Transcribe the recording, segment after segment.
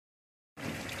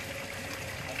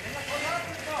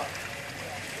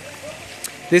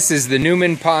This is the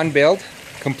Newman pond build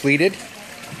completed.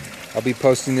 I'll be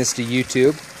posting this to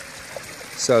YouTube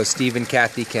so Steve and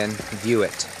Kathy can view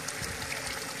it.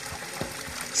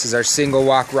 This is our single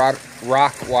rock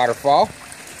waterfall.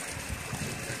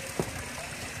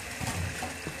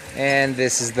 And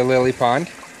this is the lily pond.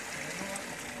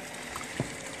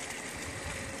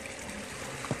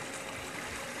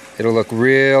 It'll look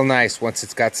real nice once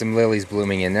it's got some lilies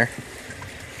blooming in there.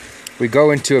 We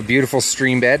go into a beautiful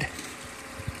stream bed.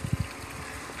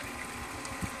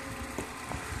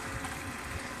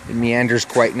 It meanders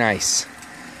quite nice.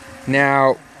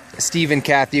 Now, Steve and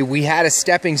Kathy, we had a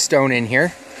stepping stone in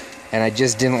here, and I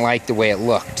just didn't like the way it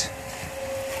looked.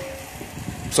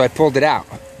 So I pulled it out.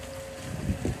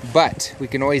 But we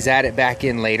can always add it back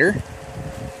in later.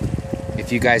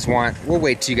 If you guys want, we'll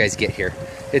wait till you guys get here.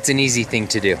 It's an easy thing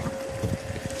to do.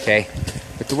 Okay?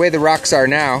 But the way the rocks are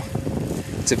now,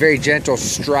 it's a very gentle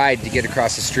stride to get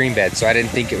across the stream bed, so I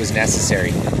didn't think it was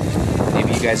necessary.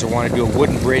 Maybe you guys will want to do a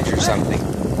wooden bridge or something.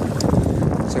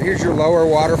 So here's your lower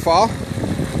waterfall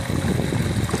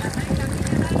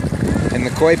and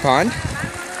the koi pond.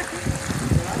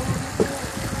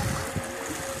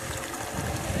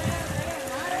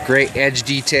 Great edge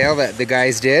detail that the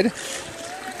guys did.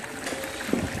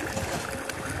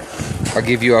 I'll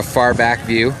give you a far back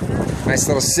view. Nice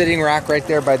little sitting rock right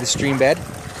there by the stream bed.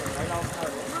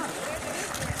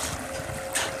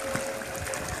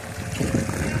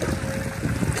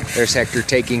 There's Hector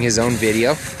taking his own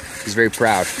video. He's very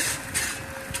proud.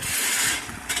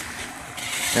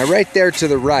 Now right there to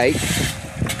the right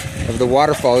of the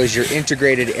waterfall is your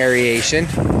integrated aeration.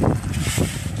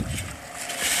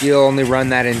 You'll only run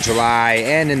that in July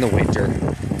and in the winter.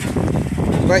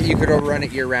 But you could run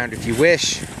it year-round if you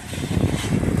wish.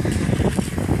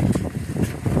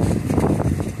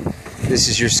 This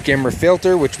is your skimmer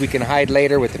filter, which we can hide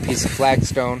later with a piece of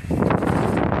flagstone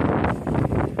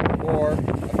or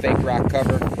a fake rock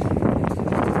cover.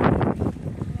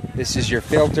 This is your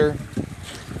filter,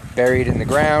 buried in the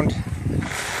ground.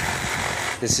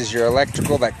 This is your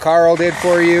electrical that Carl did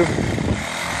for you.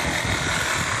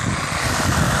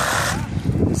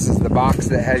 This is the box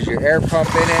that has your air pump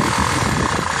in it.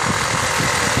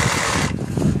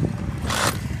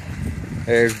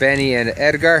 There's Benny and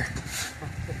Edgar,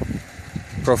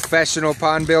 professional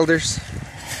pond builders.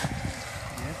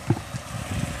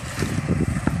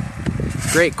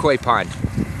 Great koi pond.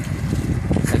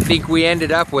 I think we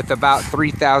ended up with about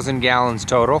 3,000 gallons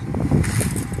total.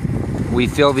 We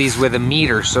fill these with a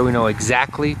meter so we know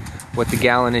exactly what the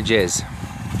gallonage is.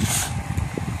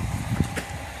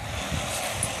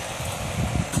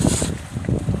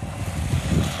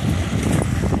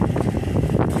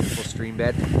 Beautiful stream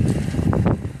bed.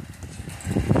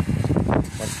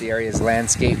 Once the area is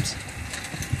landscaped,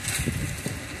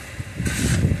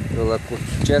 it'll look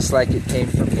just like it came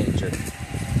from nature.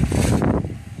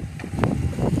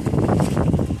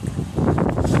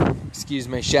 Excuse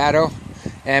my shadow.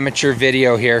 Amateur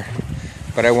video here,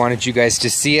 but I wanted you guys to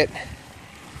see it.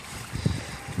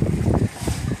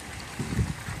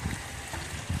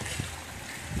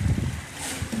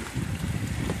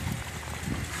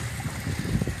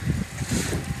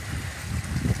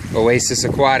 Oasis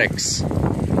Aquatics.